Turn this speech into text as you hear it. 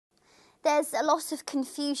There's a lot of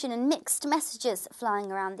confusion and mixed messages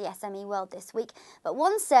flying around the SME world this week, but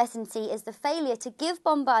one certainty is the failure to give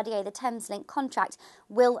Bombardier the Thameslink contract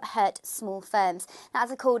will hurt small firms.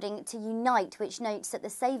 That's according to Unite, which notes that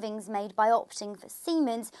the savings made by opting for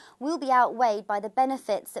Siemens will be outweighed by the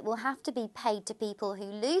benefits that will have to be paid to people who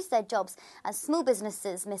lose their jobs as small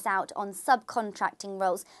businesses miss out on subcontracting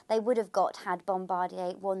roles they would have got had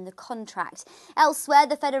Bombardier won the contract. Elsewhere,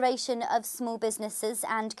 the Federation of Small Businesses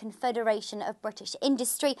and Confederation of British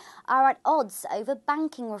Industry are at odds over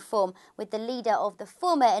banking reform, with the leader of the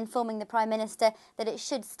former informing the Prime Minister that it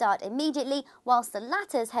should start immediately, whilst the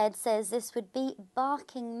latter's head says this would be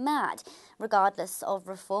barking mad. Regardless of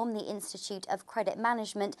reform, the Institute of Credit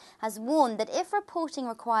Management has warned that if reporting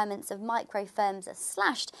requirements of micro firms are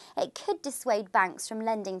slashed, it could dissuade banks from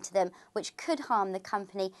lending to them, which could harm the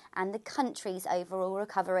company and the country's overall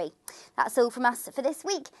recovery. That's all from us for this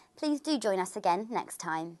week. Please do join us again next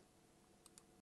time.